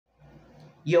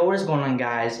Yo, what is going on,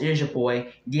 guys? It is your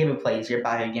boy, D-EpicPlayz here,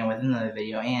 back again with another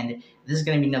video, and this is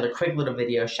going to be another quick little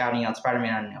video shouting out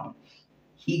Spider-Man Unknown.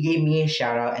 He gave me a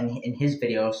shout out in his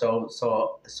video, so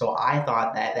I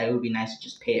thought that it would be nice to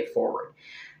just pay it forward.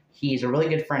 He's a really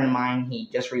good friend of mine. He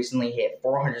just recently hit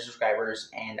 400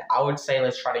 subscribers, and I would say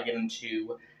let's try to get him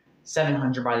to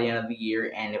 700 by the end of the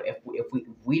year. And if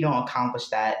we don't accomplish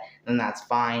that, then that's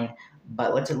fine.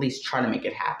 But let's at least try to make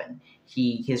it happen.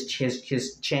 His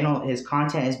channel, his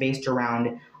content is based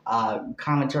around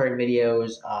commentary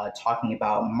videos, talking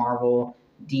about Marvel,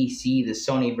 DC, the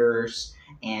Sonyverse,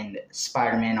 and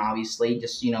Spider-Man, obviously,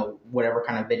 just, whatever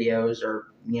kind of videos or,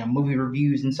 movie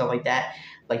reviews and stuff like that.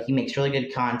 Like, he makes really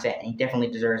good content, and he definitely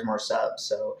deserves more subs.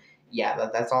 So, yeah,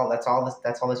 that's all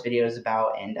this video is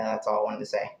about, and that's all I wanted to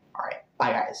say. All right,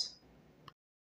 bye, guys.